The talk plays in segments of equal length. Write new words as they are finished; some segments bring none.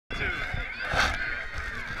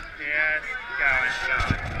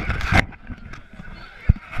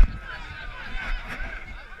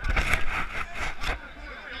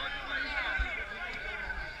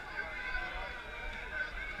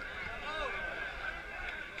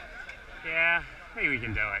Yeah, maybe we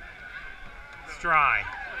can do it. It's dry.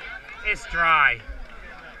 It's dry.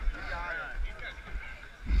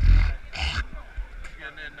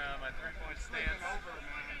 Getting in my 3-point stance.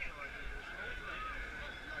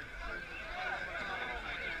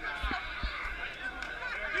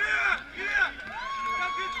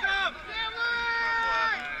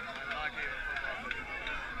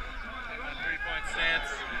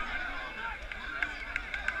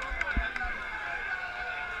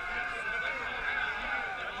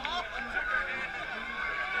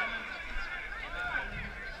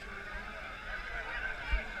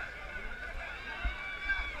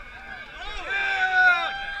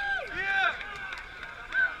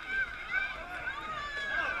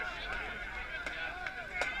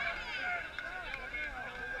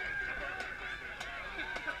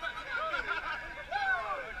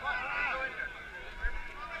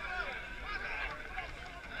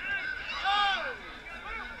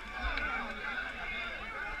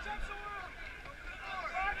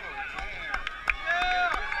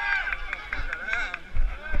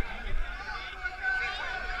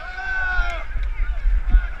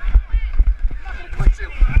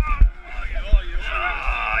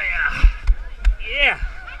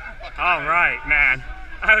 All right, man.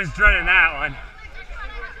 I was dreading that one.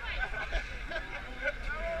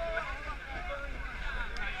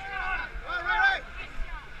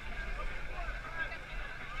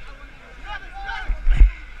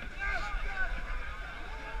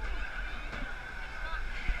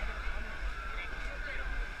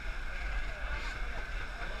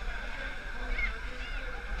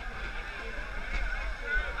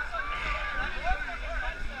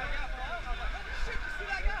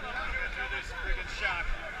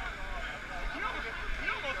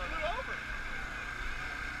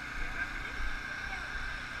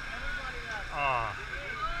 Oh,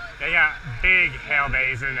 they got big hail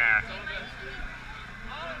bays in there.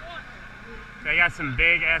 They got some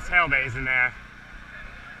big ass hail bays in there.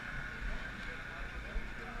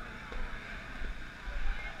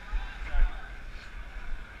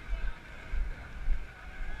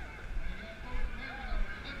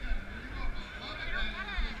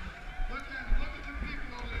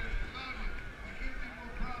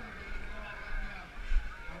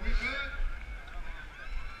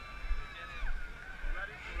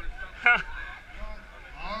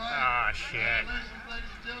 Oh shit.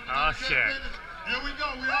 Oh shit. Here we go.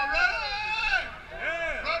 We all ready?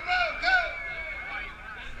 Yeah. Front row, go.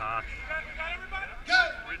 Fuck. Got everybody? Go.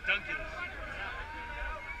 Ridiculous.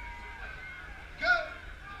 Go.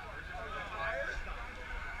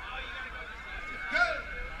 Go.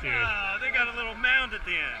 Dude. Ah, they got a little mound at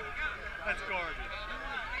the end. That's garbage.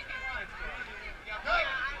 Go.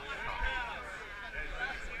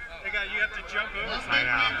 They got, you have to jump over. One big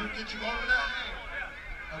leap will get you over that.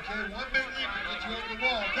 Okay, one big leap will get you over the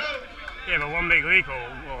wall. Go. Yeah, but one big leak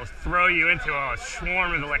will throw you into a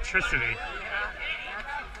swarm of electricity.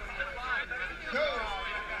 Go.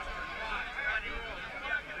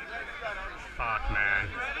 Fuck, man.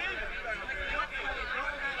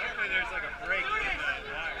 Hopefully there's like a break in that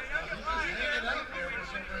wire. He's just hanging out there for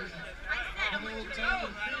some reason. Come a little time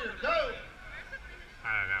of fear. Go. I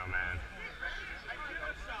don't know, man.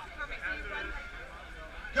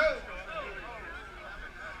 Go.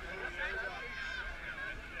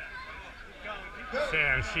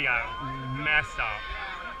 Sam, she got messed up.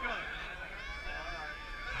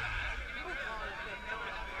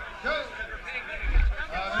 Go.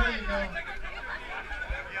 There you go.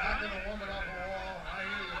 Knocking a woman off a wall. I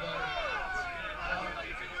hear you, buddy.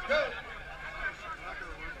 Go.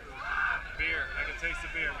 Beer. I can taste the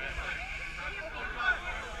beer, man.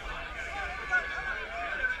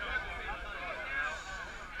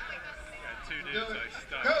 Got two dudes I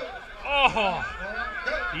stuck. Go. Oh!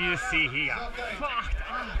 Go. You just see he got fucked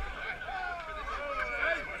up.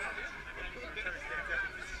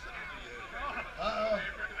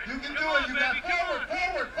 You can do it. You got forward,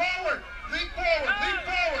 forward, forward. Leap forward, leap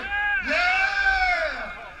forward.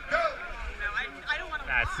 Yeah! Go.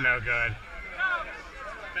 That's no good.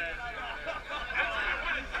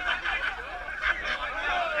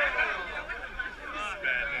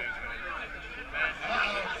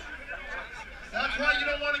 That's why you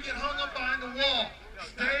don't want to get hung up behind the wall.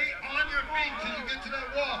 Stay on your feet till you get to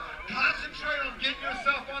that wall. Concentrate on getting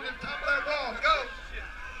yourself on the top of that wall. Go.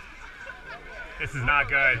 This is not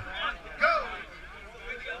good. Go.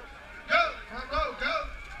 Go. Front row. Go.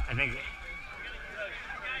 I think.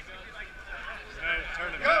 Hey,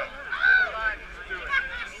 turn it Go. back.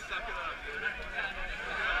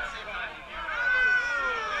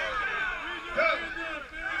 Go.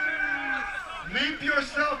 Leap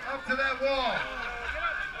yourself up to that wall.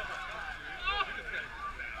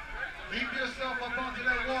 Leap yourself up onto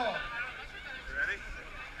that wall. Ready?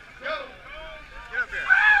 Go. Get up here.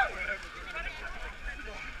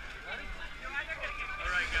 All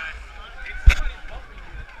right, guys.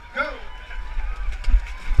 Go.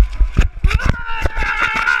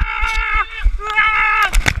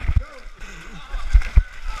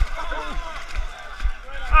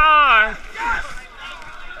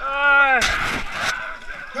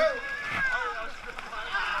 Go.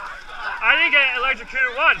 I didn't get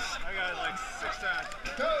electrocuted once. I got it like 6 times.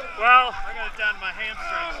 Go. Well, I got it down to my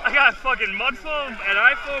hamstrings. I got fucking mud foam and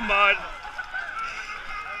I full of mud.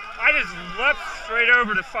 I just leapt straight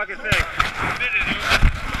over the fucking thing.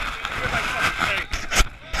 With my fucking thing.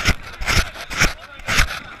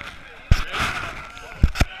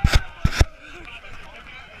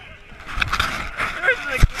 There's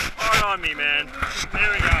the part on me, man.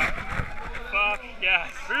 There we go. Fuck yes.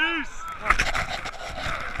 Peace.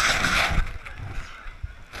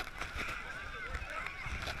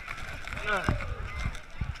 Ugh.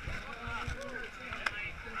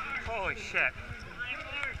 Holy shit.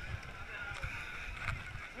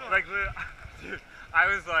 Like, dude, I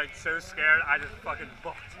was like so scared, I just fucking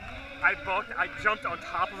booked. I jumped on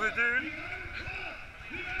top of a dude,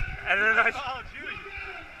 and then Oh, Judy.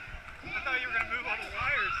 I thought you were going to move on the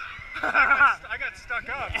wires. I got stuck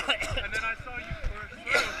up, and then I saw you burst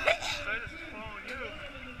through, so I just